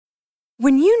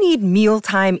When you need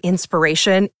mealtime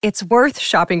inspiration, it's worth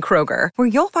shopping Kroger, where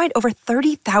you'll find over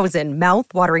 30,000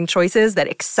 mouth-watering choices that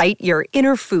excite your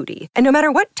inner foodie. And no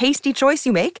matter what tasty choice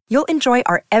you make, you'll enjoy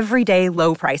our everyday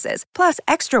low prices, plus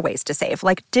extra ways to save,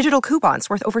 like digital coupons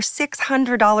worth over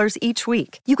 $600 each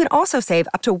week. You can also save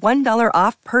up to $1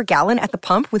 off per gallon at the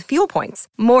pump with fuel points.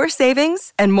 More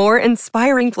savings and more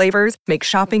inspiring flavors make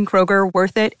shopping Kroger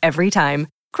worth it every time.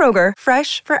 Kroger,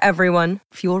 fresh for everyone.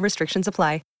 Fuel restrictions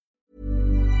apply.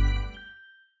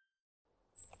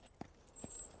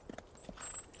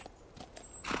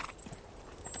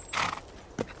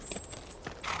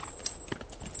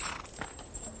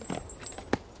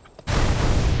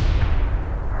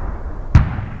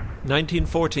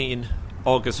 (1914)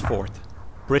 August 4th.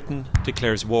 Britain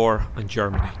declares war on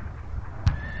Germany.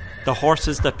 The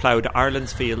horses that ploughed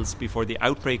Ireland's fields before the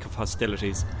outbreak of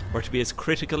hostilities were to be as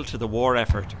critical to the war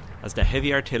effort as the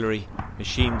heavy artillery,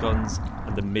 machine guns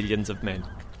and the millions of men.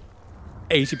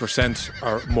 80%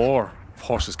 or more of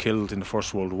horses killed in the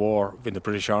First World War in the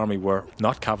British Army were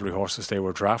not cavalry horses, they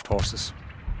were draft horses.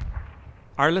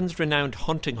 Ireland's renowned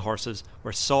hunting horses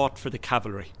were sought for the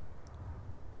cavalry.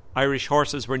 Irish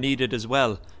horses were needed as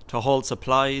well to haul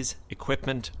supplies,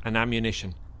 equipment and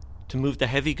ammunition, to move the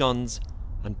heavy guns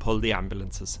and pull the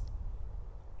ambulances.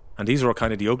 And these were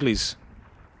kind of the uglies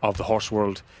of the horse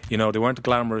world. You know, they weren't the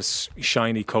glamorous,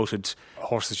 shiny coated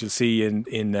horses you'll see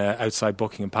in outside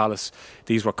Buckingham Palace.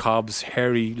 These were cobs,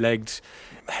 hairy-legged,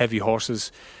 heavy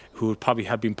horses who probably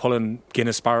had been pulling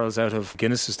Guinness barrels out of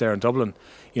Guinnesses there in Dublin,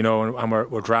 you know, and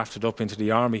were drafted up into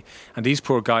the army. And these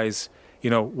poor guys, you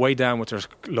know, way down with their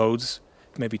loads,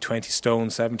 maybe 20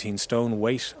 stone, 17 stone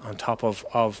weight on top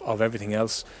of everything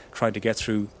else, trying to get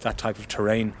through that type of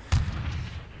terrain.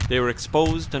 They were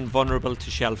exposed and vulnerable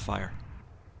to shell fire.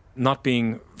 Not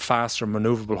being fast or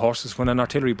manoeuvrable horses, when an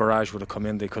artillery barrage would have come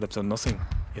in, they could have done nothing.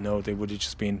 You know, they would have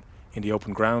just been in the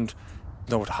open ground,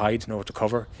 nowhere to hide, nowhere to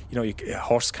cover. You know, a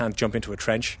horse can't jump into a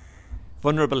trench.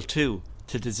 Vulnerable too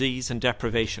to disease and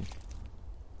deprivation.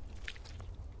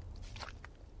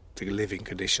 The living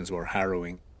conditions were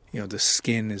harrowing. You know, the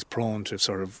skin is prone to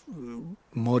sort of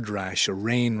mud rash or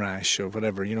rain rash or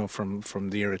whatever, you know, from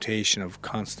the irritation of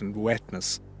constant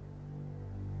wetness.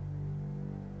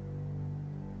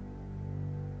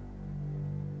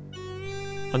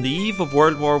 On the eve of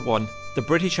World War I, the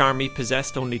British Army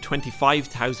possessed only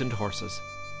 25,000 horses.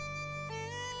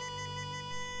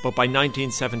 But by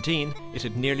 1917, it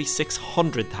had nearly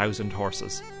 600,000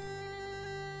 horses.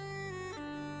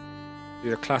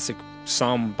 Your classic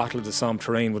Somme, Battle of the Somme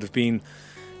terrain would have been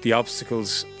the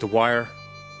obstacles, the wire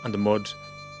and the mud.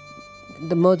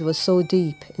 The mud was so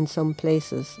deep in some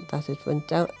places that it went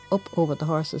down, up over the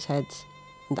horses' heads,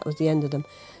 and that was the end of them.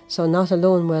 So not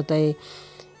alone were they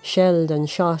shelled and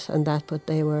shot and that, but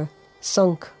they were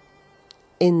sunk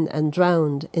in and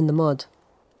drowned in the mud.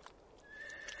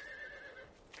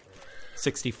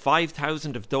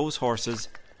 65,000 of those horses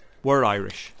were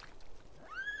Irish.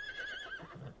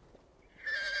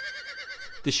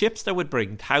 The ships that would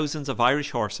bring thousands of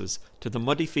Irish horses to the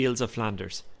muddy fields of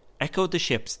Flanders echoed the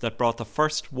ships that brought the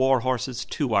first war horses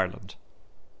to Ireland.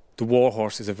 The war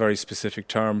horse is a very specific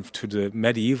term to the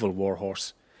medieval war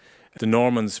horse. The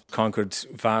Normans conquered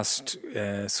vast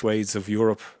swathes of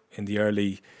Europe in the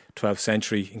early 12th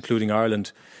century, including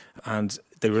Ireland, and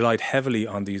they relied heavily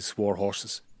on these war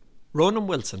horses. Ronan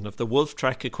Wilson of the Wolf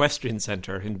Trek Equestrian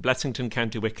Centre in Blessington,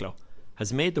 County Wicklow,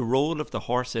 has made the role of the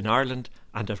horse in Ireland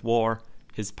and at war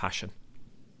his passion.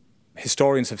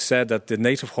 Historians have said that the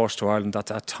native horse to Ireland at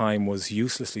that time was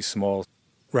uselessly small.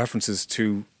 References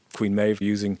to Queen Maeve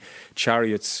using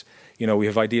chariots, you know, we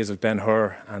have ideas of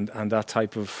Ben-Hur and that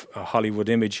type of Hollywood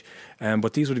image,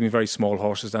 but these would have been very small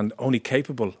horses and only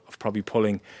capable of probably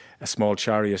pulling a small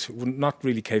chariot, not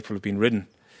really capable of being ridden.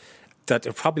 That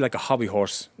they're probably like a hobby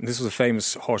horse. And this was a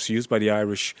famous horse used by the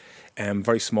Irish,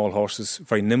 very small horses,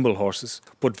 very nimble horses,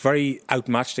 but very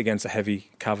outmatched against a heavy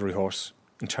cavalry horse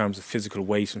in terms of physical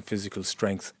weight and physical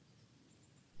strength.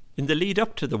 In the lead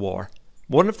up to the war,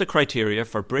 one of the criteria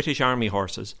for British Army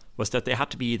horses was that they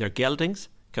had to be either geldings,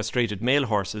 castrated male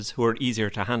horses who were easier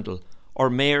to handle,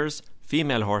 or mares,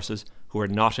 female horses who were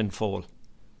not in foal.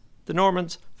 The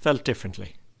Normans felt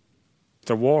differently.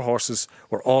 Their war horses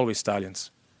were always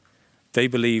stallions. They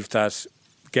believed that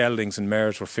geldings and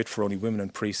mares were fit for only women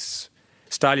and priests.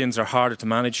 Stallions are harder to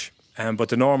manage, but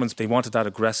the Normans, they wanted that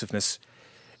aggressiveness,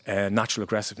 natural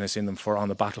aggressiveness in them for on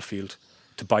the battlefield,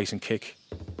 to bite and kick.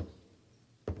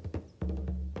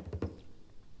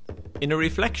 In a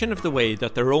reflection of the way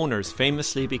that their owners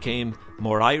famously became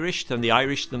more Irish than the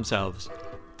Irish themselves,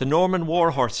 the Norman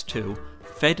war horse too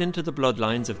fed into the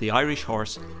bloodlines of the Irish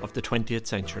horse of the 20th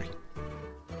century.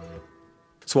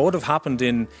 So what would have happened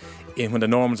in when the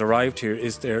Normans arrived here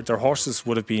is their horses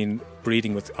would have been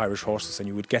breeding with Irish horses, and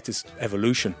you would get this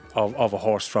evolution of a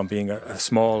horse from being a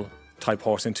small type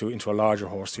horse into a larger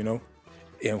horse, you know.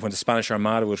 When the Spanish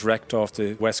Armada was wrecked off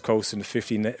the west coast in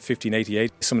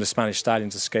 1588, some of the Spanish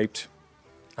stallions escaped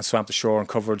and swam the shore and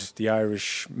covered the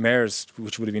Irish mares,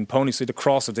 which would have been ponies. So the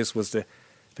cross of this was the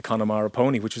Connemara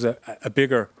pony, which was a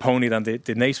bigger pony than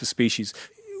the native species.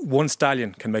 One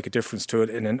stallion can make a difference to it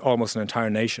in almost an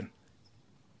entire nation.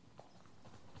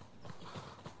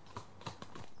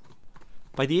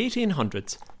 By the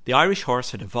 1800s, the Irish horse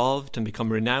had evolved and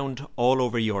become renowned all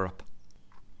over Europe.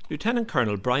 Lieutenant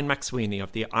Colonel Brian McSweeney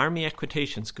of the Army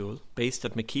Equitation School, based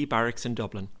at McKee Barracks in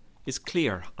Dublin, is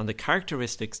clear on the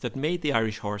characteristics that made the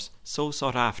Irish horse so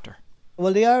sought after.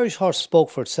 Well, the Irish horse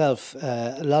spoke for itself.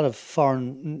 A lot of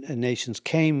foreign nations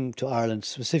came to Ireland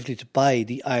specifically to buy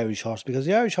the Irish horse because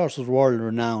the Irish horse was world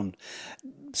renowned.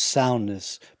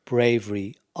 Soundness,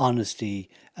 bravery, honesty,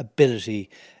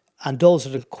 ability, and those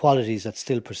are the qualities that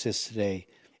still persist today.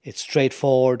 It's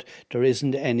straightforward. There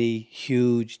isn't any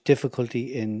huge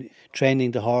difficulty in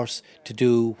training the horse to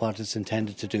do what it's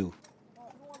intended to do.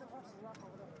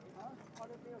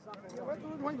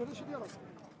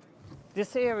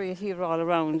 This area here all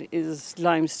around is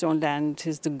limestone land,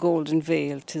 'tis the Golden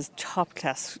Vale, 'tis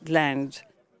top-class land.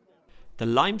 The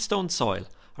limestone soil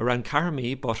around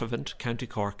Carramee, Buttevant, County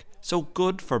Cork, so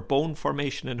good for bone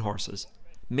formation in horses,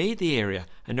 made the area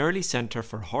an early centre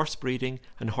for horse breeding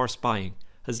and horse buying,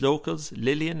 as locals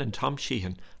Lillian and Tom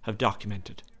Sheehan have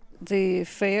documented. The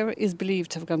fair is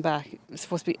believed to have gone back. There's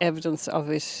supposed to be evidence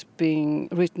of it being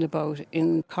written about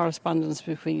in correspondence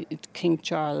between King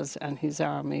Charles and his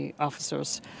army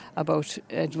officers about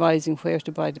advising where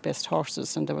to buy the best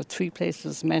horses. And there were 3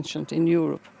 places mentioned in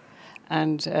Europe.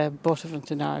 And Buttevant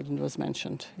in Ireland was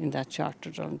mentioned in that charter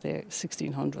during the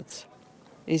 1600s.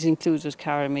 It included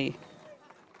Carramee.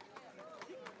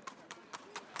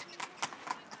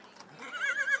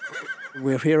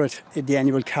 We're here at the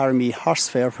annual Carramee Horse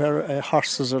Fair, where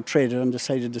horses are traded on the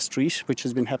side of the street, which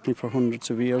has been happening for hundreds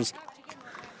of years.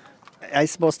 I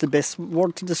suppose the best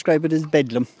word to describe it is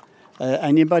bedlam.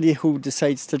 Anybody who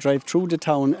decides to drive through the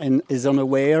town and is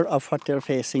unaware of what they're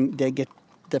facing, they get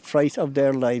the fright of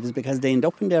their lives because they end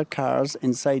up in their cars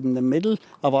inside in the middle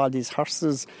of all these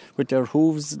horses with their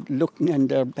hooves looking and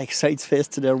their backsides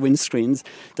faced to their windscreens.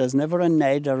 There's never an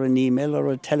ad or an email or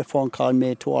a telephone call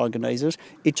made to organise it.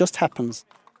 It just happens.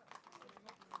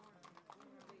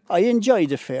 I enjoy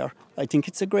the fair. I think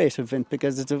it's a great event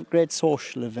because it's a great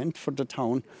social event for the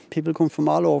town. People come from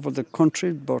all over the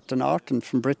country, both the north and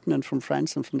from Britain and from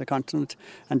France and from the continent,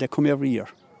 and they come every year.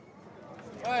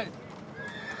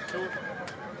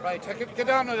 Right, get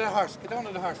down to the horse,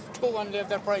 Two and leave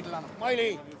that bridle on him.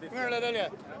 Miley, come here, let you.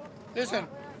 Listen,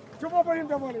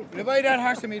 you buy that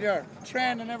horse to me there,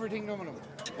 train and everything done with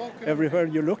him. Everywhere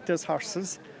you look, there's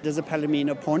horses. There's a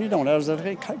Palomino pony down there, there's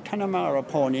a Connemara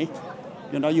pony.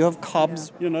 You know, you have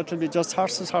cobs, you know, it'll be just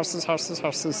horses. Enemy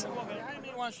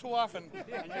wants too often,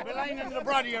 and you'll be lying in the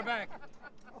broad of your back.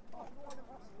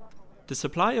 The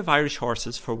supply of Irish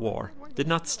horses for war did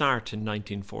not start in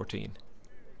 1914.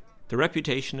 The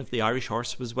reputation of the Irish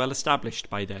horse was well established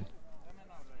by then.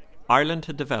 Ireland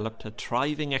had developed a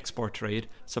thriving export trade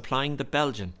supplying the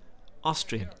Belgian,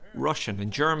 Austrian, Russian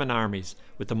and German armies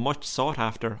with the much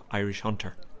sought-after Irish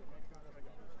hunter.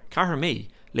 Carramee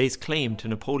lays claim to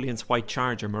Napoleon's white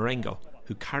charger Marengo,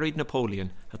 who carried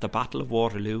Napoleon at the Battle of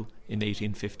Waterloo in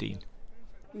 1815.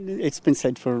 It's been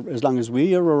said for as long as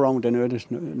we are around, I know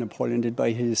that Napoleon did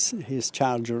buy his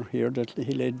charger here, that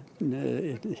he led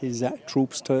his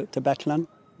troops to battle on.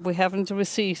 We haven't a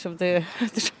receipt of the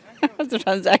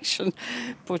transaction,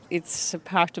 but it's a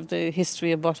part of the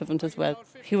history of Buttevant as well.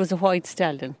 He was a white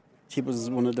stallion. He was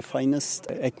one of the finest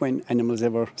equine animals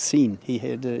ever seen.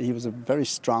 He was a very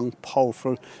strong,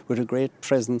 powerful, with a great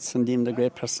presence and even a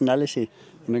great personality.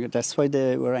 And that's why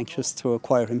they were anxious to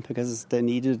acquire him, because they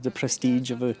needed the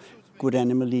prestige of a good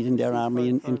animal leading their army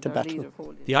into battle.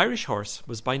 The Irish horse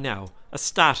was by now a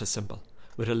status symbol,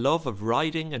 with a love of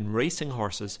riding and racing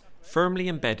horses firmly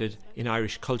embedded in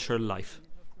Irish cultural life.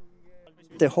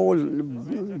 The whole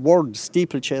word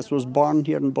steeplechase was born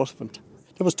here in Buttevant.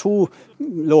 There was 2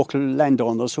 local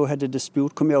landowners who had a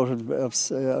dispute coming out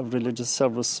of religious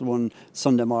service one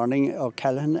Sunday morning.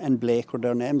 O'Callaghan and Blake were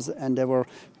their names, and they were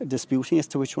disputing as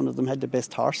to which one of them had the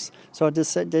best horse. So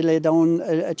they laid down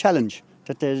a challenge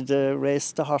that they'd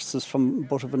race the horses from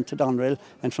Buttevant to Doneraile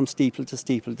and from steeple to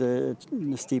steeple, the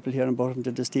steeple here in Buttevant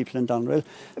to the steeple in Doneraile.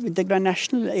 The Grand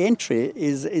National entry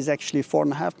is actually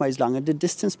 4.5 miles long, and the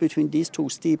distance between these two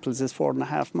steeples is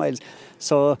 4.5 miles.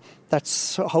 So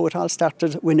that's how it all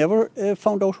started. We never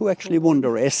found out who actually won the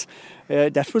race.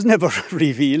 That was never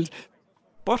revealed.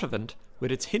 Buttevant,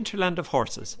 with its hinterland of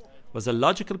horses, was a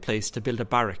logical place to build a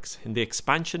barracks in the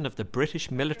expansion of the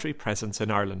British military presence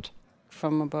in Ireland.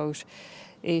 From about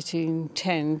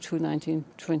 1810 to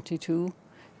 1922,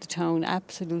 the town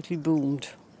absolutely boomed.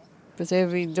 Because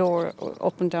every door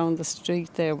up and down the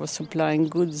street there was supplying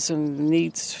goods and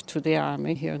needs to the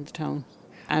army here in the town,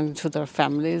 and to their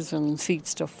families, and feed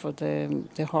stuff for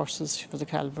the horses, for the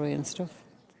cavalry and stuff.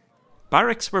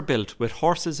 Barracks were built with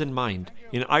horses in mind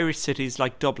in Irish cities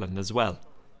like Dublin as well.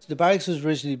 So the barracks was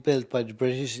originally built by the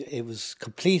British. It was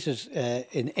completed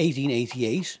in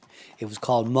 1888. It was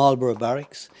called Marlborough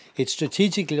Barracks. It's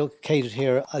strategically located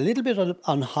here a little bit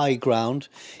on high ground.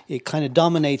 It kind of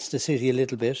dominates the city a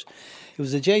little bit. It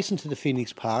was adjacent to the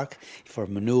Phoenix Park for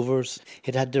manoeuvres.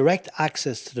 It had direct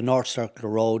access to the North Circular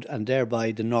Road and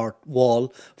thereby the North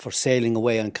Wall for sailing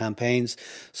away on campaigns.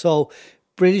 So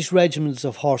British regiments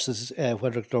of horses,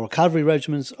 whether they were cavalry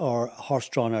regiments or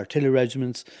horse-drawn artillery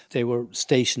regiments, they were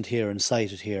stationed here and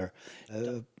sited here.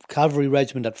 A cavalry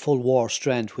regiment at full war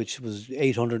strength, which was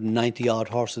 890-odd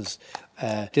horses.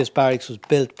 This barracks was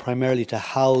built primarily to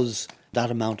house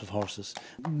that amount of horses,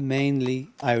 mainly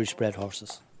Irish-bred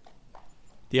horses.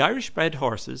 The Irish-bred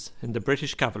horses in the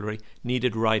British cavalry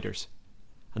needed riders,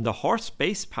 and the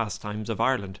horse-based pastimes of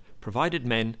Ireland provided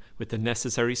men with the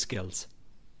necessary skills.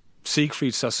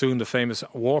 Siegfried Sassoon, the famous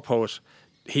war poet,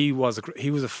 he was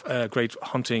a great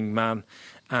hunting man,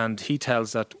 and he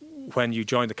tells that when you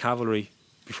joined the cavalry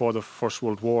before the First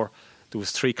World War, there was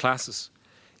 3 classes.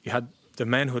 You had the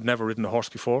men who had never ridden a horse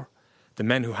before, the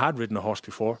men who had ridden a horse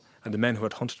before, and the men who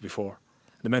had hunted before.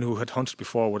 The men who had hunted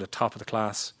before were the top of the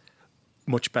class.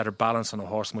 Much better balance on a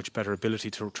horse, much better ability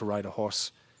to ride a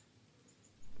horse.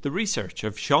 The research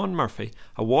of Sean Murphy,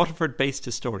 a Waterford-based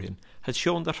historian, has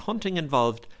shown that hunting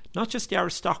involved not just the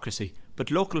aristocracy,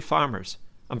 but local farmers,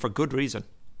 and for good reason.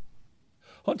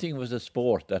 Hunting was a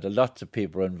sport that lots of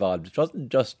people were involved. It wasn't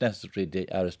just necessarily the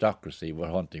aristocracy were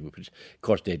hunting, which of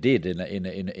course they did in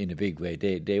a big way.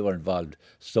 They were involved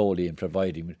solely in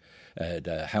providing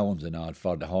the hounds and all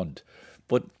for the hunt.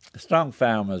 But strong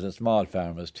farmers and small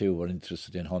farmers too were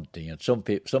interested in hunting, and some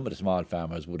of the small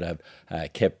farmers would have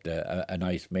kept a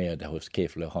nice mare that was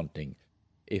capable of hunting.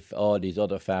 If all these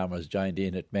other farmers joined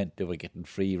in, it meant they were getting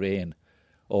free rein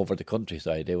over the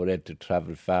countryside. They were able to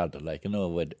travel farther,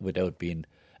 without being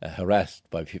harassed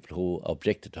by people who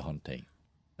objected to hunting.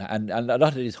 And a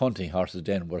lot of these hunting horses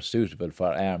then were suitable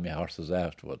for army horses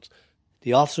afterwards.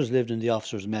 The officers lived in the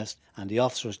officers' mess, and the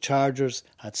officers' chargers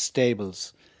had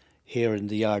stables here in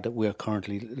the yard that we're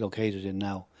currently located in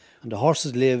now. And the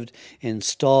horses lived in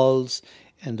stalls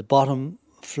in the bottom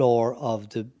floor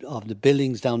of the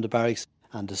buildings down the barracks,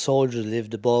 and the soldiers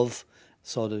lived above,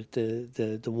 so that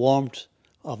the warmth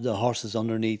of the horses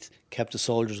underneath kept the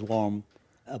soldiers warm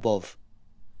above.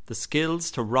 The skills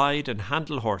to ride and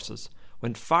handle horses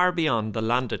went far beyond the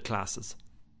landed classes.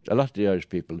 A lot of the Irish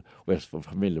people were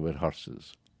familiar with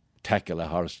horses. Tackle a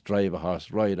horse, drive a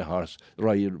horse, ride a horse,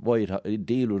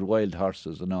 deal with wild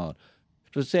horses and all.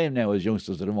 It was the same now as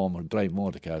youngsters at the moment drive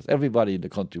motor cars. Everybody in the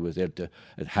country was able to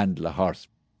handle a horse.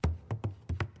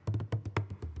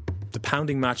 The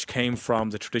pounding match came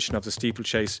from the tradition of the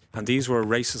steeplechase, and these were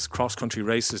races, cross-country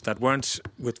races, that weren't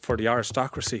for the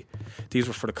aristocracy. These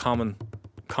were for the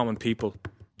common people,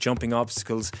 jumping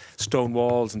obstacles, stone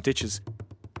walls and ditches.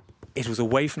 It was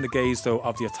away from the gaze, though,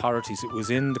 of the authorities. It was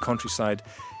in the countryside.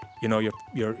 You know,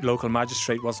 your local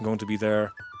magistrate wasn't going to be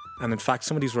there. And in fact,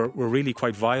 some of these were really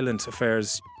quite violent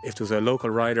affairs. If there was a local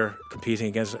rider competing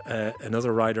against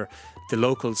another rider, the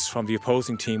locals from the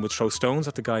opposing team would throw stones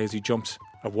at the guy as he jumped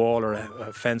a wall or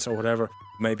a fence or whatever,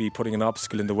 maybe putting an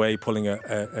obstacle in the way, pulling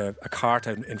a cart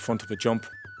out in front of a jump.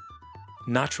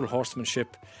 Natural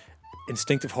horsemanship,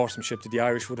 instinctive horsemanship that the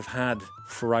Irish would have had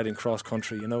for riding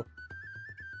cross-country, you know.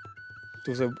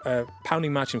 There was a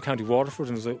pounding match in County Waterford,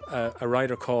 and there was a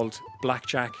rider called Black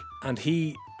Jack, and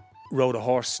he rode a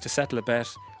horse to settle a bet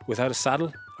without a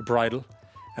saddle, a bridle,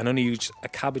 and only used a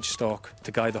cabbage stalk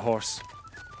to guide the horse.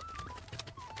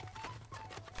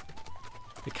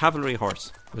 The cavalry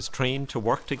horse was trained to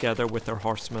work together with their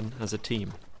horsemen as a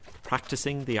team,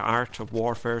 practicing the art of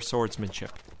warfare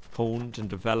swordsmanship, honed and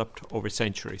developed over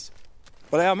centuries.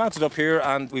 Well, I'm mounted up here,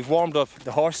 and we've warmed up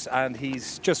the horse, and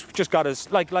he's just got his,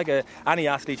 any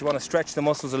athlete, you want to stretch the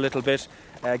muscles a little bit,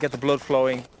 get the blood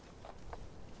flowing.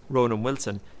 Ronan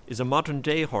Wilson, is a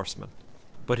modern-day horseman,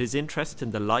 but his interest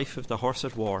in the life of the horse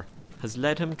at war has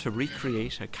led him to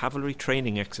recreate a cavalry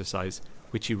training exercise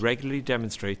which he regularly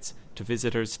demonstrates to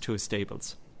visitors to his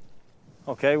stables.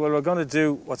 Okay, well, we're going to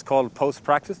do what's called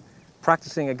post-practice,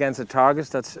 practicing against a target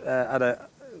that's at a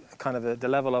kind of the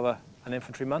level of an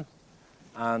infantryman.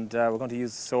 And we're going to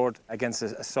use the sword against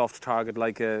a soft target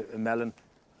like a melon.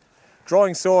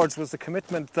 Drawing swords was the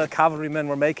commitment that cavalrymen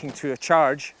were making to a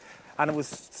charge, and it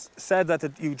was said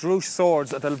that you drew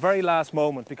swords at the very last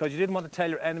moment because you didn't want to tell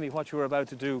your enemy what you were about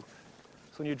to do.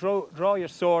 So when you draw your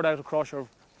sword out across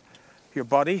your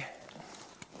body,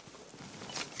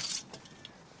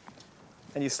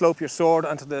 and you slope your sword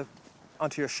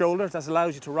onto your shoulder, that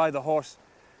allows you to ride the horse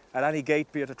at any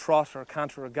gait, be it a trot or a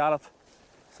canter or a gallop.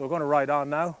 So we're going to ride on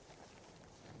now.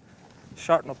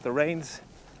 Shorten up the reins.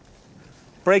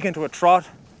 Break into a trot,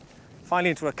 finally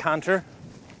into a canter.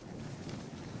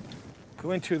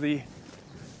 Go into the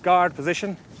guard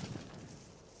position.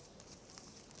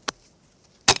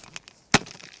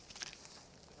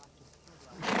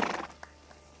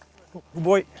 Good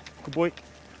boy, good boy.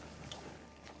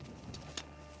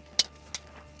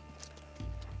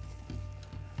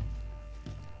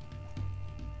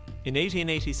 In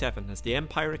 1887, as the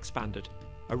Empire expanded,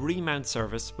 a remount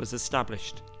service was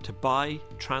established to buy,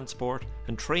 transport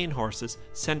and train horses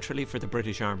centrally for the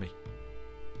British Army.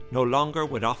 No longer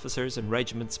would officers and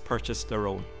regiments purchase their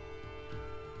own.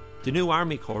 The new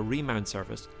Army Corps Remount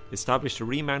Service established a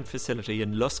remount facility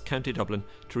in Lusk, County Dublin,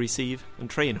 to receive and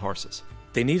train horses.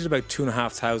 They needed about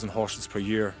 2,500 horses per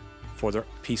year for their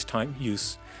peacetime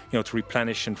use, to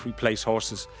replenish and replace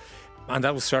horses. And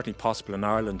that was certainly possible in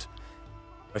Ireland.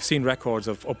 I've seen records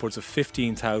of upwards of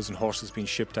 15,000 horses being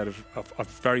shipped out of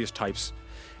various types,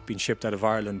 being shipped out of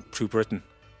Ireland through Britain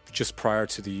just prior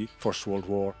to the First World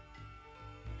War.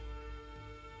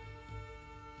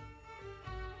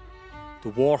 The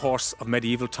war horse of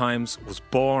medieval times was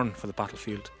born for the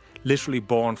battlefield, literally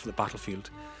born for the battlefield.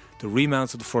 The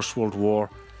remounts of the First World War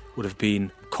would have been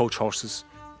coach horses,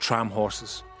 tram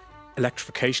horses.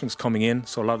 Electrification was coming in,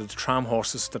 so a lot of the tram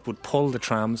horses that would pull the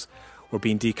trams were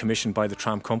being decommissioned by the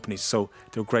tram companies, so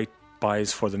they were great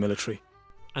buys for the military.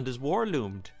 And as war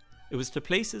loomed, it was to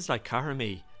places like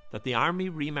Carramee that the Army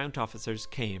remount officers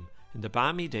came in the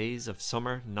balmy days of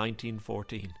summer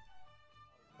 1914.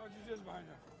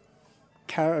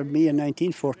 Carramee in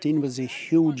 1914 was a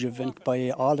huge event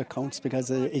by all accounts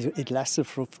because it lasted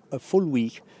for a full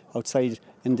week outside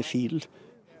in the field.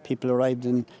 People arrived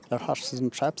in their horses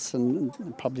and traps and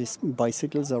probably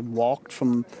bicycles or walked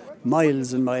from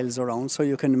miles and miles around. So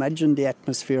you can imagine the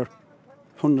atmosphere.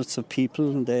 Hundreds of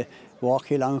people and they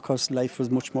walk along. Of course, life was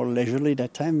much more leisurely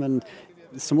that time, and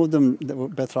some of them that were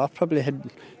better off probably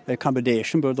had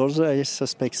accommodation, but others I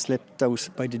suspect slept out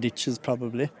by the ditches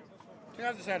probably.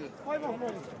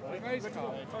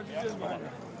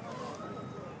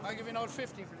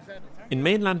 In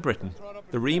mainland Britain,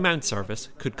 the remount service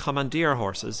could commandeer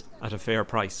horses at a fair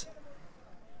price.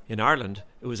 In Ireland,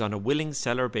 it was on a willing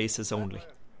seller basis only.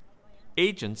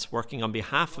 Agents working on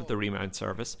behalf of the remount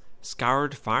service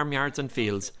scoured farmyards and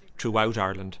fields throughout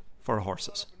Ireland for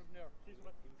horses.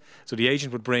 So the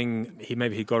agent would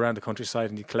he'd go around the countryside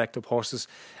and he'd collect up horses,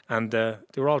 and they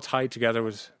were all tied together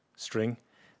with string.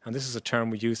 And this is a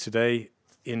term we use today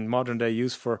in modern day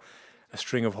use for a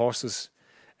string of horses.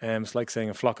 It's like saying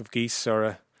a flock of geese or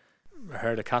a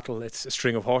herd of cattle. It's a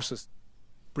string of horses.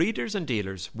 Breeders and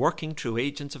dealers working through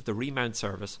agents of the remount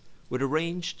service would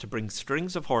arrange to bring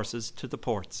strings of horses to the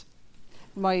ports.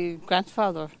 My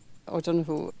grandfather,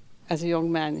 O'Donoghue, as a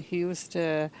young man, he used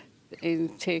to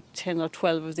take 10 or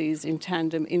 12 of these in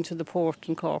tandem into the port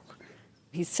in Cork.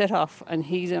 He'd set off and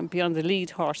he'd be on the lead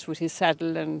horse with his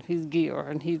saddle and his gear,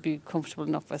 and he'd be comfortable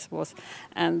enough, I suppose.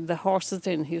 And the horses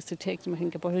then, he used to take them, I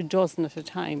think, about a dozen at a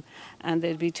time, and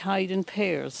they'd be tied in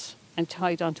pairs and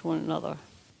tied onto one another.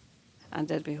 And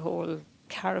there'd be a whole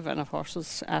caravan of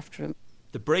horses after him.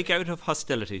 The breakout of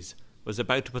hostilities was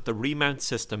about to put the remount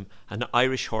system and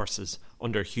Irish horses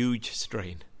under huge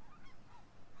strain.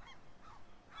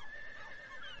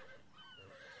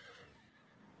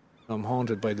 I'm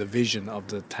haunted by the vision of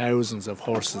the thousands of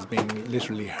horses being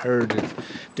literally herded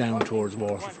down towards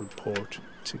Waterford Port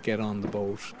to get on the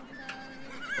boat.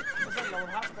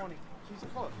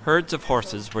 Herds of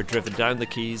horses were driven down the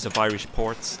quays of Irish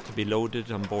ports to be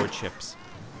loaded on board ships.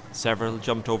 Several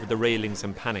jumped over the railings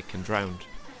in panic and drowned.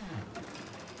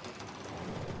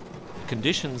 The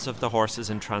conditions of the horses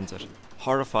in transit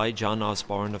horrified John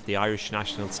Osborne of the Irish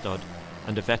National Stud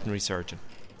and a veterinary surgeon.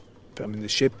 I mean, the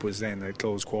ship was then at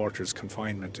close quarters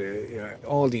confinement.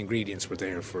 All the ingredients were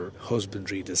there for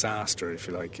husbandry disaster, if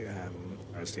you like.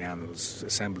 as the animals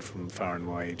assembled from far and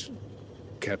wide,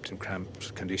 kept in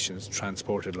cramped conditions,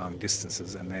 transported long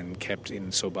distances, and then kept in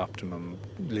suboptimum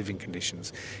living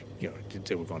conditions,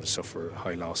 they were going to suffer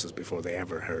high losses before they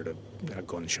ever heard a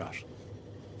gunshot.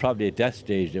 Probably at that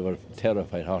stage they were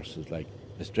terrified horses, like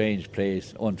a strange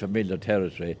place, unfamiliar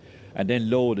territory, and then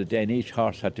loaded. Then each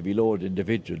horse had to be loaded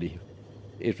individually.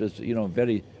 It was,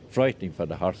 very frightening for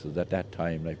the horses at that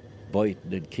time, like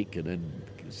biting and kicking and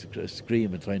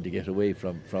screaming, trying to get away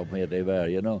from where they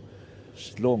were,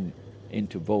 slung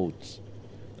into boats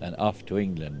and off to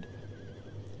England.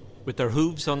 With their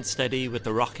hooves unsteady with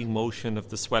the rocking motion of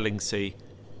the swelling sea,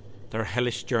 their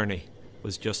hellish journey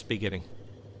was just beginning.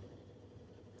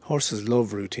 Horses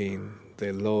love routine.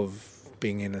 They love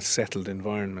being in a settled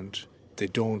environment. They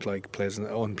don't like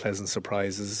unpleasant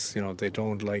surprises. They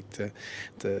don't like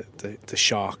the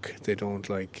shock. They don't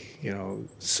like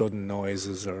sudden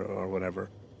noises or whatever.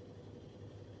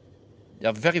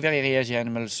 They're very, very easy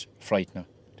animals, frightening.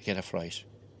 To get a fright.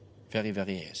 Very,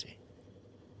 very easy.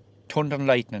 Thunder and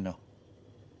lightning now.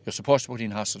 You're supposed to put in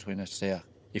horses when it's there,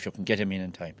 if you can get them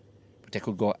in time. But they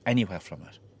could go anywhere from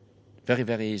it. Very,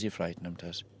 very easy frighten them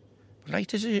does. But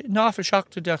there's an awful shock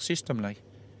to their system,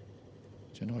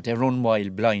 they run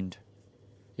wild, blind.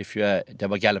 If they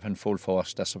were galloping full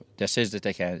force, that says that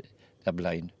they're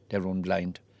blind. They run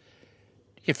blind.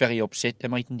 They get very upset, they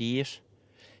mightn't eat.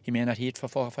 He may not eat for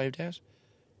 4 or 5 days.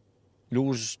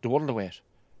 Lose the world of weight.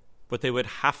 But they would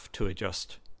have to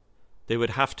adjust. They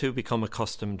would have to become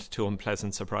accustomed to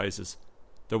unpleasant surprises.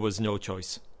 There was no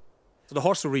choice. So the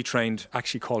horse were retrained,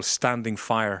 actually called standing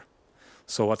fire.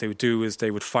 So what they would do is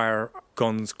they would fire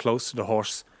guns close to the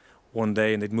horse one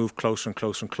day, and they'd move closer and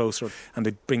closer and closer, and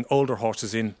they'd bring older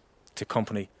horses in to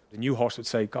company. The new horse would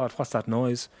say, "God, what's that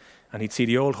noise?" And he'd see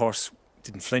the old horse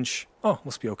didn't flinch. "Oh,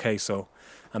 must be okay."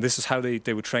 And this is how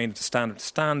they would train to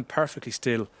stand perfectly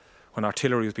still when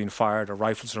artillery was being fired or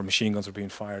rifles or machine guns were being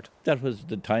fired. That was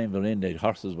the time we're in. The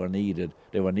horses were needed.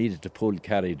 They were needed to pull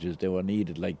carriages. They were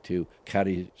needed to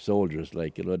carry soldiers,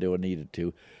 they were needed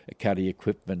to carry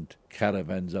equipment,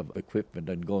 caravans of equipment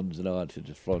and guns and all to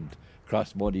the front,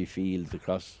 across muddy fields,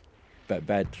 across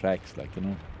bad tracks,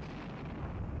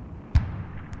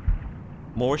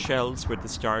 More shells were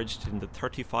discharged in the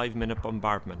 35-minute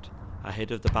bombardment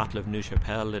ahead of the Battle of Neuve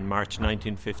Chapelle in March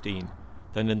 1915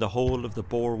 than in the whole of the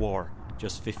Boer War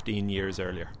just 15 years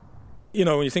earlier.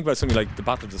 When you think about something like the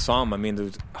Battle of the Somme, there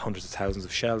was hundreds of thousands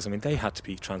of shells. They had to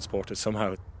be transported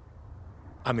somehow.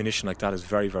 Ammunition like that is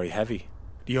very, very heavy.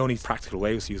 The only practical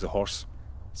way was to use a horse.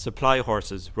 Supply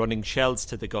horses running shells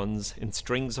to the guns in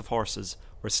strings of horses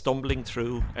were stumbling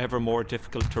through ever more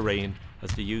difficult terrain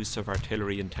as the use of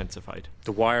artillery intensified.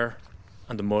 The wire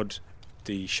and the mud,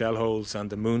 the shell holes and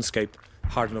the moonscape,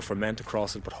 hard enough for men to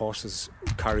cross it, but horses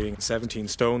carrying 17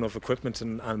 stone of equipment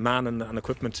and man and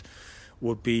equipment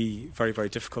would be very, very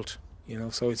difficult.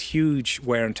 So it's huge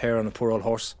wear and tear on a poor old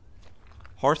horse.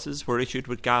 Horses were issued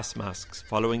with gas masks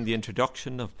following the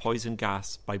introduction of poison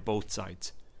gas by both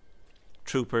sides.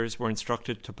 Troopers were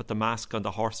instructed to put the mask on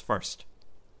the horse first.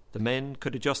 The men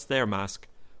could adjust their mask,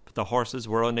 but the horses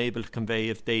were unable to convey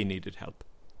if they needed help.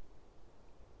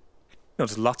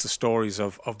 There's lots of stories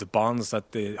of the bonds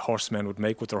that the horsemen would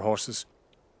make with their horses.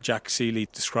 Jack Seeley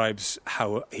describes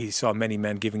how he saw many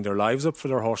men giving their lives up for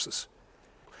their horses.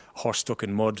 A horse stuck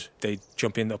in mud, they'd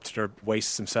jump in up to their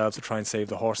waists themselves to try and save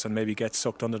the horse and maybe get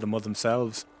sucked under the mud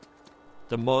themselves.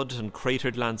 The mud and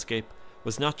cratered landscape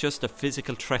was not just a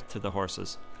physical threat to the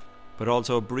horses, but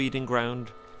also a breeding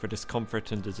ground for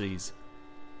discomfort and disease.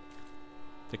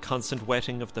 The constant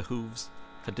wetting of the hooves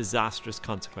had disastrous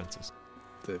consequences.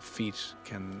 The feet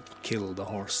can kill the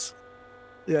horse.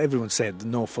 Everyone said,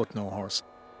 no foot, no horse.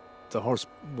 The horse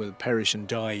will perish and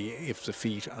die if the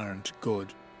feet aren't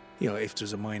good. If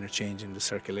there's a minor change in the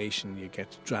circulation, you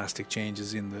get drastic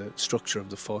changes in the structure of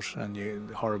the foot and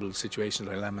horrible situations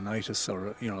like laminitis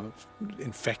or,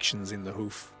 infections in the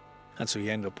hoof. And so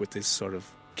you end up with this sort of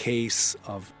case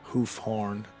of hoof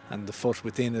horn, and the foot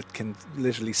within it can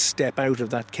literally step out of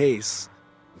that case.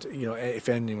 If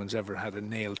anyone's ever had a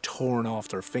nail torn off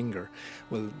their finger,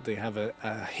 well, they have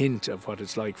a hint of what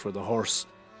it's like for the horse.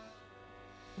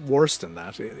 Worse than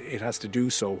that, it has to do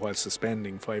so while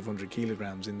suspending 500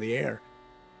 kilograms in the air.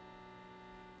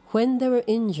 When they were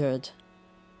injured,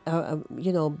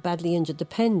 badly injured,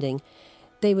 depending,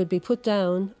 they would be put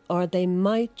down or they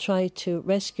might try to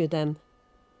rescue them.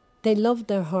 They loved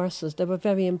their horses. They were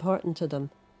very important to them.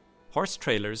 Horse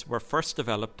trailers were first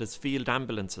developed as field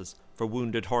ambulances for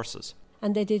wounded horses.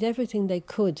 And they did everything they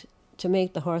could to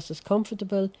make the horses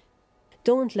comfortable.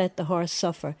 Don't let the horse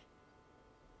suffer.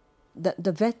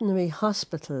 the veterinary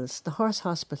hospitals, the horse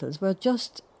hospitals, were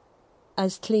just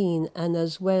as clean and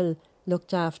as well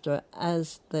looked after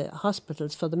as the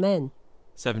hospitals for the men.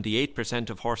 78%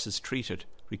 of horses treated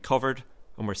recovered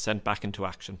and were sent back into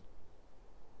action.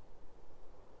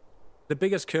 The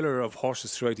biggest killer of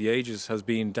horses throughout the ages has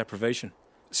been deprivation,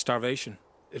 starvation,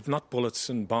 if not bullets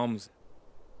and bombs.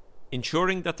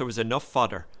 Ensuring that there was enough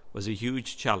fodder was a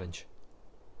huge challenge.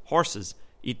 Horses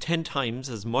eat 10 times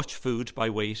as much food by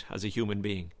weight as a human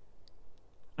being.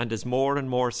 And as more and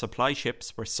more supply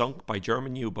ships were sunk by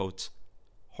German U-boats,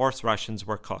 horse rations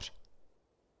were cut.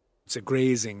 It's a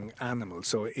grazing animal,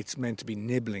 so it's meant to be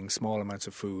nibbling small amounts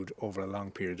of food over a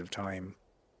long period of time.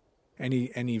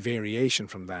 Any variation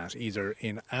from that, either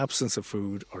in absence of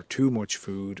food or too much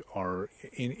food or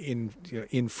in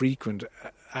infrequent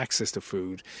access to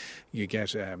food, you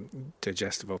get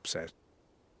digestive upset.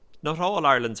 Not all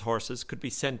Ireland's horses could be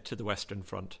sent to the Western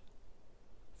Front.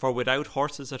 For without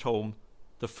horses at home,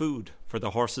 the food for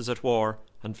the horses at war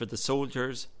and for the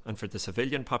soldiers and for the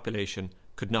civilian population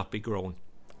could not be grown.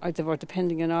 They were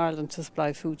depending on Ireland to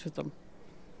supply food to them.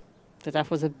 That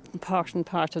was an important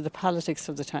part of the politics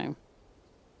of the time.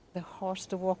 The horse,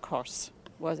 the workhorse,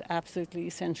 was absolutely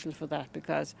essential for that,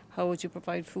 because how would you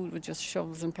provide food with just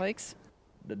shovels and pikes?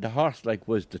 The horse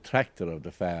was the tractor of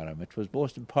the farm. It was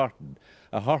most important.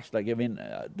 The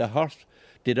horse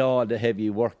did all the heavy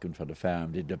working for the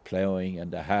farm, did the ploughing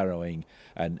and the harrowing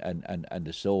and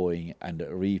the sowing and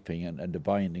the reaping and the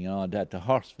binding and all that. The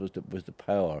horse was the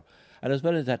power. And as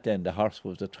well as that then, the horse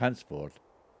was the transport.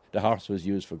 The horse was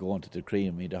used for going to the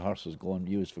creamery, the horse was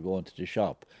used for going to the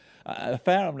shop. A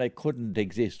farm couldn't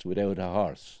exist without a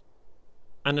horse.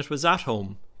 And it was at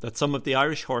home that some of the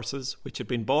Irish horses which had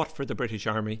been bought for the British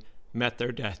Army met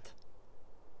their death.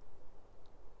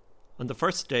 On the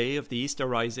first day of the Easter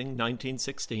Rising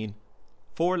 1916,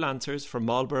 4 Lancers from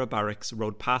Marlborough Barracks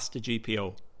rode past the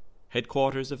GPO,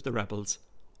 headquarters of the rebels,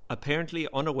 apparently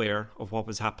unaware of what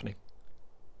was happening.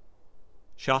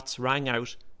 Shots rang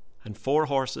out and 4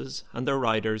 horses and their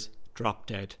riders dropped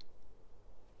dead.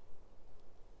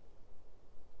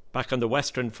 Back on the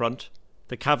Western Front,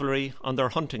 the cavalry on their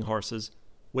hunting horses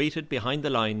waited behind the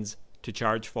lines to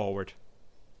charge forward.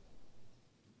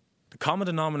 The common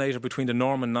denominator between the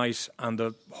Norman Knight and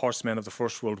the horsemen of the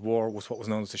First World War was what was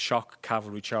known as the shock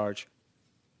cavalry charge.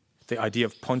 The idea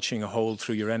of punching a hole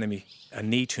through your enemy, a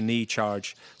knee-to-knee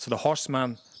charge. So the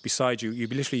horseman beside you,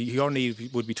 your knee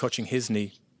would be touching his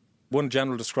knee. One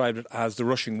general described it as the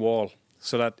rushing wall,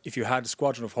 so that if you had a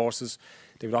squadron of horses,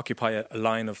 they would occupy a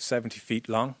line of 70 feet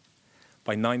long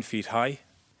by 9 feet high,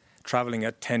 travelling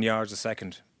at 10 yards a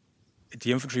second.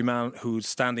 The infantryman who's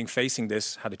standing facing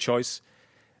this had a choice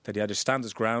that he either stand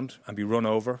his ground and be run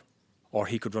over, or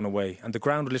he could run away. And the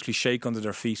ground would literally shake under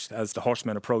their feet as the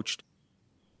horsemen approached.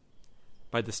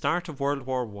 By the start of World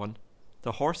War I,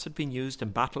 the horse had been used in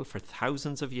battle for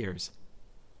thousands of years.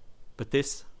 But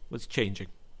this was changing.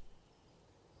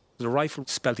 The rifle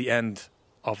spelled the end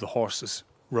of the horse's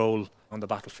role on the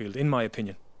battlefield, in my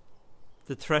opinion.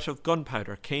 The threat of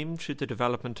gunpowder came through the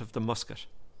development of the musket.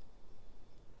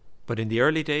 But in the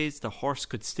early days, the horse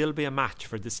could still be a match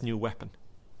for this new weapon.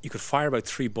 You could fire about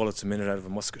 3 bullets a minute out of a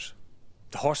musket.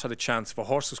 The horse had a chance. If a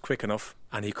horse was quick enough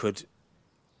and he could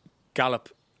gallop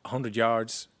 100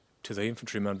 yards to the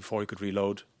infantryman before he could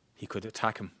reload, he could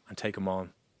attack him and take him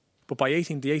on. But by the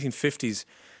 1850s,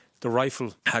 the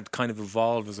rifle had kind of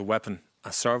evolved as a weapon,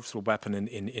 a serviceable weapon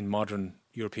in modern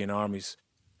European armies.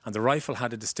 And the rifle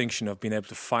had a distinction of being able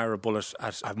to fire a bullet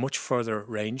at a much further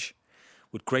range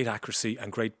with great accuracy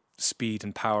and great speed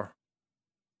and power.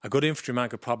 A good infantryman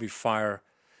could probably fire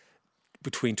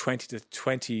between 20 to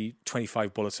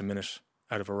 25 bullets a minute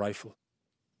out of a rifle.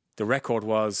 The record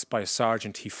was by a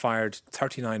sergeant. He fired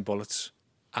 39 bullets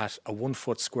at a 1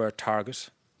 foot square target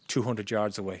 200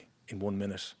 yards away in 1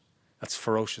 minute. That's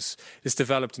ferocious. This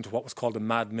developed into what was called a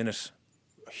mad minute,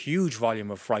 a huge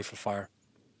volume of rifle fire.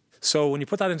 So when you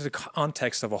put that into the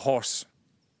context of a horse,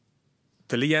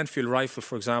 the Lee Enfield rifle,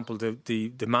 for example,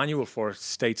 the manual for it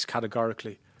states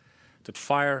categorically that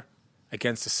fire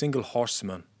against a single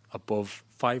horseman above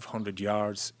 500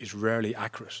 yards is rarely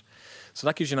accurate. So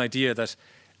that gives you an idea that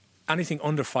anything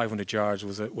under 500 yards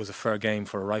was a fair game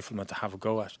for a rifleman to have a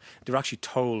go at. They were actually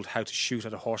told how to shoot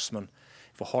at a horseman.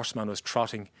 If a horseman was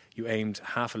trotting, you aimed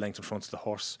half a length in front of the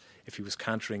horse. If he was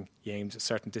cantering, you aimed a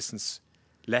certain distance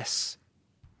less.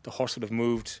 The horse would have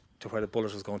moved to where the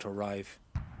bullet was going to arrive.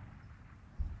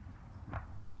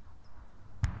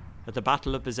 At the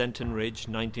Battle of Bezenton Ridge,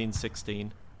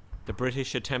 1916, the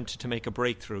British attempted to make a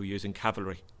breakthrough using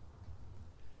cavalry.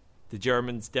 The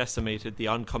Germans decimated the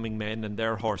oncoming men and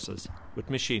their horses with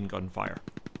machine gun fire.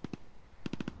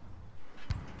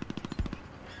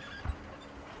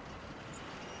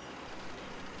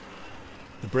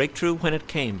 The breakthrough, when it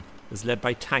came, was led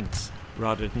by tanks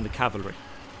rather than the cavalry.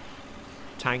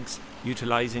 Tanks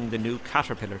utilising the new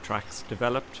Caterpillar tracks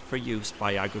developed for use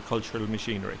by agricultural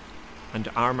machinery and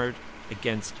armoured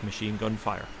against machine gun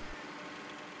fire.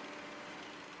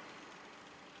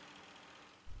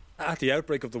 At the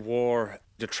outbreak of the war,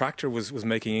 the tractor was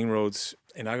making inroads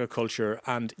in agriculture,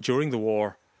 and during the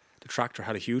war, the tractor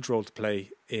had a huge role to play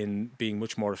in being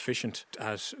much more efficient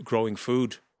at growing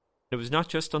food. It was not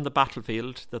just on the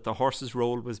battlefield that the horse's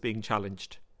role was being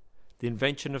challenged. The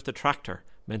invention of the tractor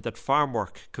meant that farm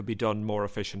work could be done more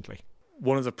efficiently.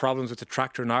 One of the problems with the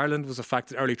tractor in Ireland was the fact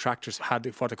that early tractors had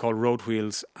what they call road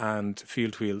wheels and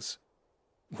field wheels.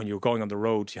 When you were going on the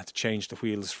road, you had to change the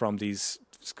wheels from these,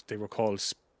 they were called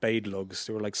spade lugs.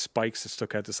 They were like spikes that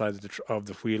stuck out the side of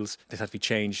the wheels. They had to be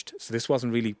changed. So this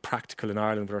wasn't really practical in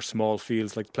Ireland with our small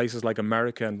fields. Like places like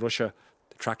America and Russia,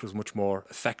 the tractor was much more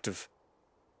effective.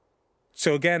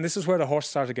 So again, this is where the horse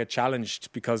started to get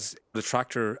challenged, because the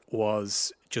tractor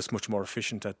was just much more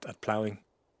efficient at ploughing.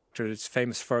 Its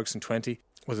famous Ferguson 20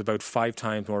 was about 5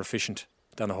 times more efficient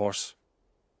than a horse.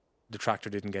 The tractor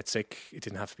didn't get sick, it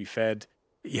didn't have to be fed.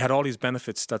 You had all these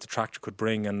benefits that the tractor could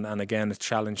bring, and again it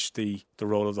challenged the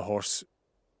role of the horse.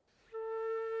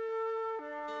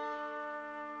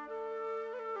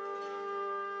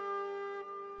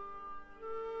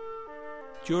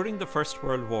 During the First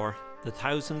World War, the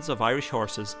thousands of Irish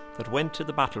horses that went to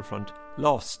the battlefront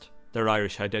lost their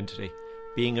Irish identity,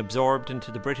 being absorbed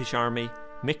into the British Army,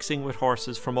 mixing with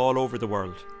horses from all over the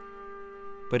world.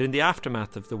 But in the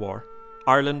aftermath of the war,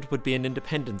 Ireland would be an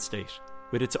independent state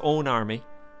with its own army,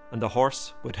 and the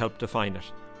horse would help define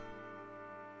it.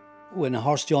 When a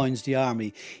horse joins the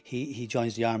army, he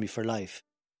joins the army for life.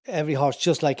 Every horse,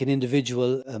 just like an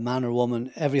individual, a man or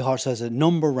woman, every horse has a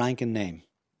number, rank and name.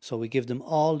 So we give them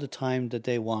all the time that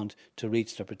they want to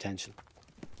reach their potential.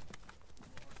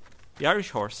 The Irish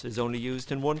horse is only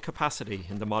used in one capacity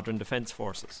in the modern Defence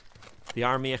Forces, the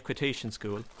Army Equitation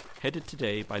School, headed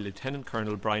today by Lieutenant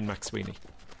Colonel Brian McSweeney.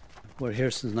 We're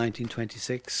here since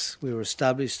 1926. We were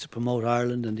established to promote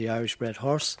Ireland and the Irish-bred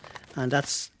horse, and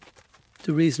that's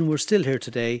the reason we're still here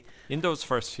today. In those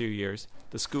first few years,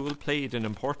 the school played an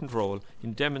important role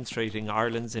in demonstrating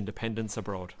Ireland's independence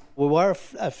abroad. We were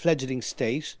a fledgling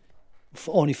state,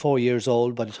 only 4 years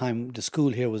old by the time the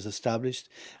school here was established.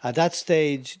 At that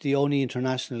stage, the only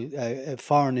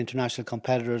foreign international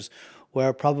competitors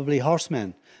were probably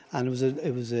horsemen, and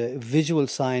it was a visual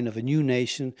sign of a new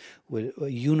nation with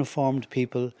uniformed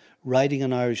people riding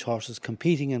on Irish horses,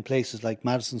 competing in places like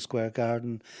Madison Square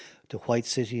Garden, the White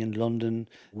City in London,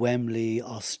 Wembley,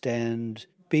 Ostend,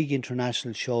 big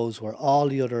international shows where all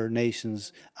the other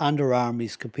nations and their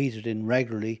armies competed in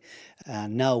regularly,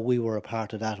 and now we were a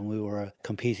part of that, and we were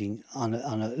competing on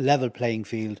a level playing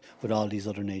field with all these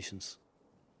other nations.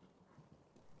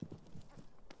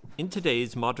 In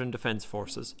today's modern defence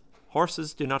forces,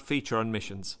 horses do not feature on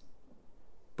missions.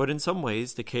 But in some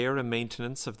ways, the care and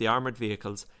maintenance of the armoured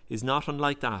vehicles is not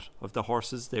unlike that of the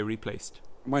horses they replaced.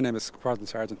 My name is Squadron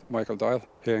Sergeant Michael Doyle,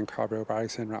 here in Corbrough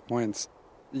Barracks in Rathmines.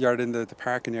 You're in the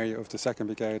parking area of the 2nd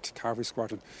Brigade Cavalry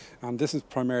Squadron, and this is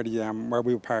primarily where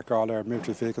we park all our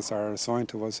military vehicles that are assigned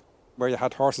to us. Where you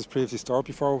had horses previously stored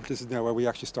before, this is now where we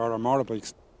actually store our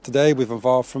motorbikes. Today we've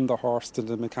evolved from the horse to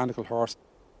the mechanical horse.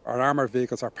 Our armoured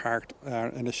vehicles are parked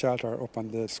in a shelter up on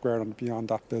the square and beyond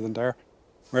that building there.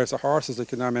 Whereas the horses,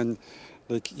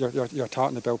 you're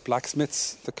talking about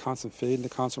blacksmiths, the constant feeding, the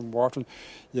constant watering,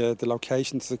 the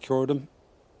location to secure them.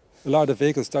 A lot of the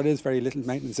vehicles, there is very little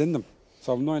maintenance in them.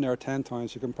 So 9 or 10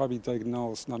 times you can probably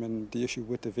diagnose the issue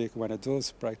with the vehicle when it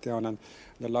does break down, and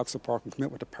the log support can come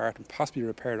out with the part and possibly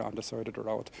repair it on the side of the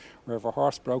road. Where if a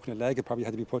horse broken a leg, it probably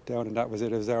had to be put down, and that was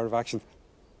it, it was out of action.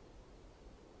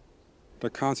 They're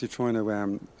constantly trying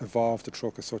to evolve the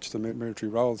truck as such to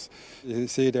military roles. You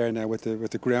see there now with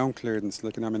the ground clearance,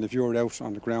 if you're out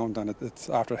on the ground and it's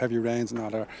after heavy rains and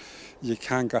all that, you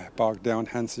can get bogged down,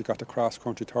 hence you've got the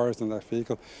cross-country tyres in that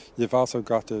vehicle. You've also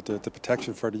got the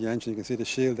protection for the engine. You can see the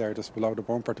shield there just below the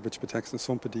bumper, which protects the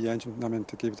sump of the engine,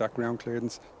 to give that ground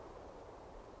clearance.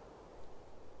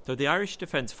 Though the Irish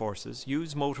Defence Forces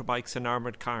use motorbikes and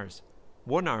armoured cars,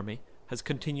 one army has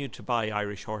continued to buy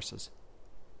Irish horses.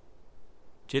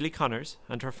 Gilly Connors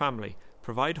and her family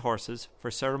provide horses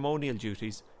for ceremonial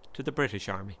duties to the British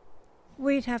Army.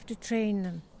 We'd have to train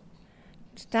them,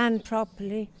 stand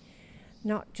properly,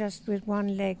 not just with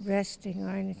one leg resting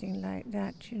or anything like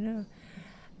that,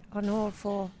 on all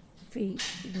 4 feet,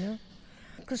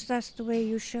 because that's the way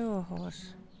you show a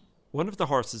horse. One of the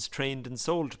horses trained and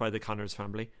sold by the Connors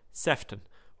family, Sefton,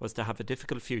 was to have a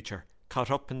difficult future,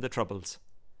 caught up in the Troubles.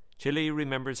 Gilly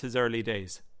remembers his early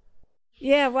days.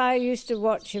 Yeah, well, I used to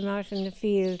watch him out in the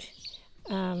field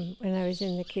when I was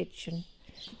in the kitchen.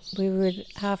 We were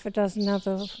half a dozen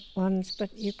other ones,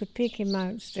 but you could pick him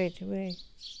out straight away.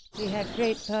 He had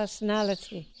great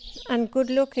personality and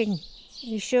good looking.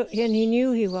 And he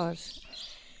knew he was.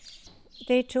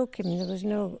 They took him. There was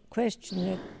no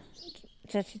question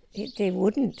that they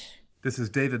wouldn't. This is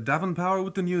David Davenpower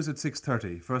with the news at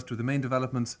 6:30. First with the main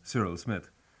developments, Cyril Smith.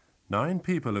 9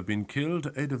 people have been killed,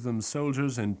 8 of them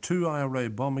soldiers, in 2 IRA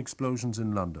bomb explosions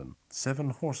in London.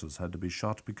 7 horses had to be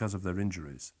shot because of their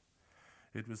injuries.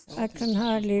 I can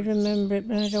hardly remember it,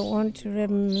 but I don't want to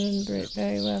remember it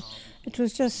very well. It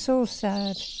was just so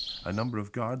sad. A number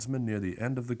of guardsmen near the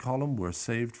end of the column were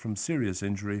saved from serious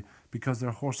injury because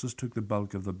their horses took the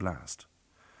bulk of the blast.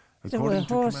 There were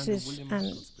horses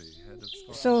and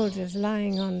soldiers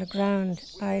lying on the ground,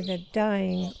 either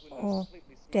dying or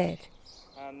dead.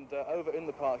 And over in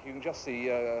the park you can just see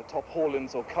top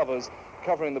haulins or covers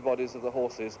covering the bodies of the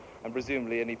horses, and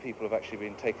presumably any people have actually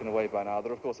been taken away by now.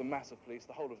 There are of course a mass of police,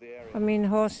 the whole of the area. I mean,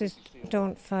 horses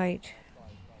don't fight.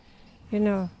 You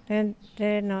know,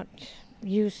 they're not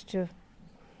used to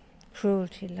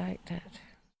cruelty like that.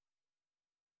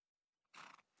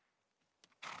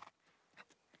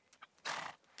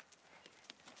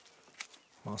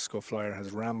 Moscow Flyer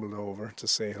has rambled over to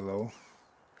say hello.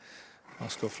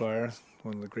 Moscow Flyer,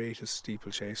 one of the greatest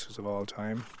steeplechasers of all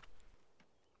time.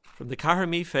 From the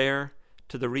Carramee Fair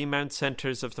to the remount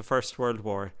centres of the First World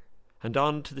War, and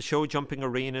on to the show-jumping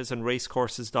arenas and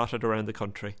racecourses dotted around the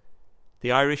country,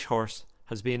 the Irish horse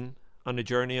has been on a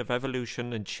journey of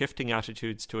evolution and shifting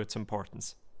attitudes to its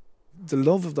importance. The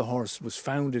love of the horse was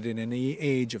founded in an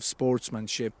age of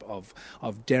sportsmanship, of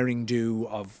daring do,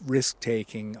 of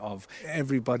risk-taking, of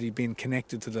everybody being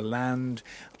connected to the land.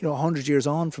 100 years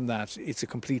on from that, it's a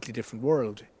completely different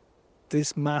world.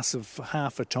 This massive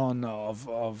half a ton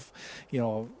of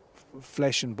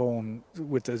flesh and bone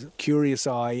with the curious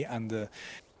eye and the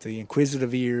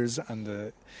inquisitive ears and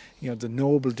the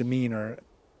noble demeanour,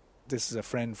 this is a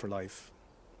friend for life.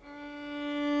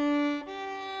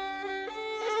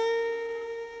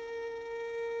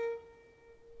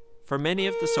 For many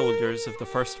of the soldiers of the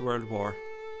First World War,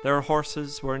 their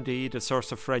horses were indeed a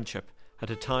source of friendship at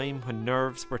a time when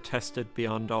nerves were tested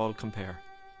beyond all compare.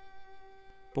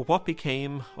 But what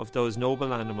became of those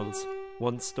noble animals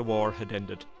once the war had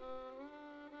ended?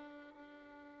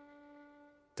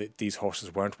 These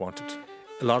horses weren't wanted.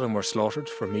 A lot of them were slaughtered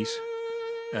for meat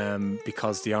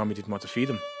because the army didn't want to feed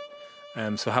them.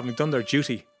 So having done their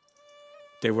duty,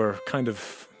 they were kind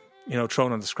of,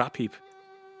 thrown on the scrap heap.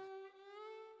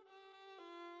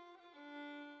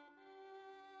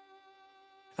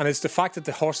 And it's the fact that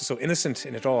the horse is so innocent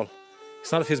in it all.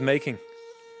 It's not of his making.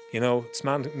 It's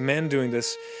men doing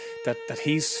this, that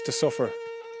he's to suffer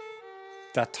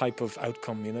that type of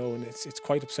outcome, and it's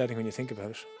quite upsetting when you think about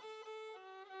it.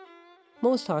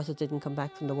 Most horses didn't come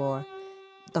back from the war.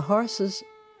 The horses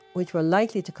which were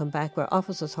likely to come back were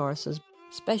officers' horses,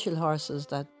 special horses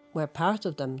that were part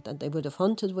of them, that they would have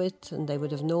hunted with and they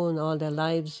would have known all their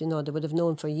lives, they would have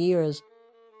known for years.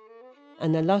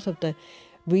 And a lot of the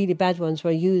really bad ones were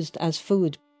used as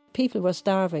food. People were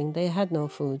starving, they had no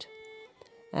food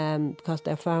because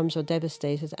their farms were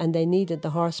devastated, and they needed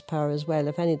the horsepower as well.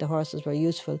 If any of the horses were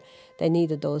useful, they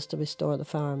needed those to restore the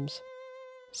farms.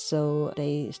 So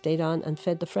they stayed on and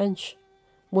fed the French,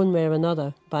 one way or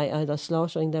another, by either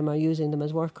slaughtering them or using them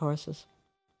as workhorses.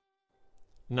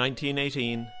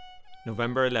 1918,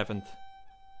 November 11th,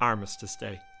 Armistice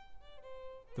Day.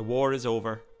 The war is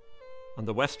over. On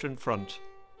the Western Front,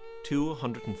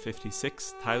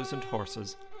 256,000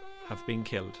 horses have been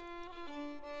killed.